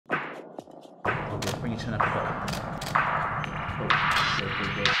when you turn up a book.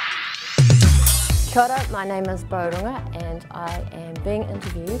 Kia ora, my name is Boh Runga and I am being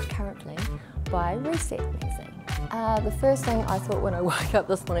interviewed currently by Reset magazine. The first thing I thought when I woke up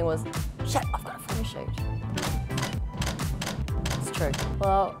this morning was, shit, I've got a photo shoot. It's true.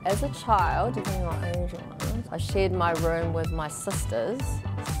 Well, as a child, depending on what age I was, I shared my room with my sisters,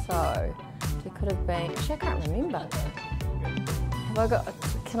 so there could have been, actually I can't remember. Have I got,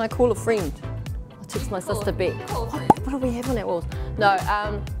 can I call a friend? I'll text my sister Beck. What do we have on our walls? No,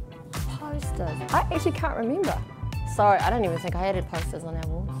 posters. I actually can't remember. Sorry, I don't even think I had posters on our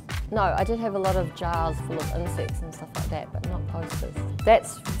walls. No, I did have a lot of jars full of insects and stuff like that, but not posters.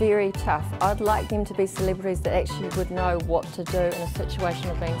 That's very tough. I'd like them to be celebrities that actually would know what to do in a situation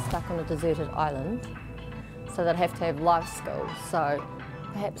of being stuck on a deserted island. So they'd have to have life skills. So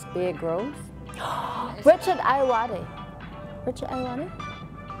perhaps Bear Grylls. Richard Ayoade. Richard Ayoade?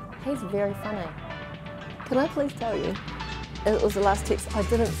 He's very funny. Can I please tell you? It was the last text I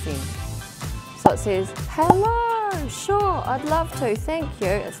didn't send. So it says, hello, sure, I'd love to, thank you.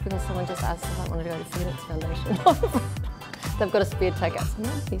 It's because someone just asked if I wanted to go to Phoenix Foundation. They've got a spare ticket, so no,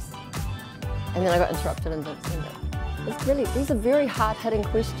 yes. And then I got interrupted and didn't send it. It's really, these are very hard-hitting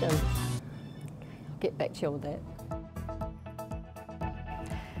questions. I'll get back to you with that.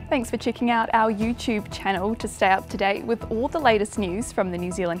 Thanks for checking out our YouTube channel to stay up to date with all the latest news from the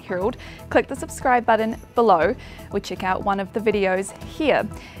New Zealand Herald. Click the subscribe button below or check out one of the videos here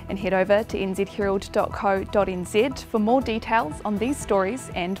and head over to nzherald.co.nz for more details on these stories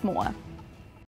and more.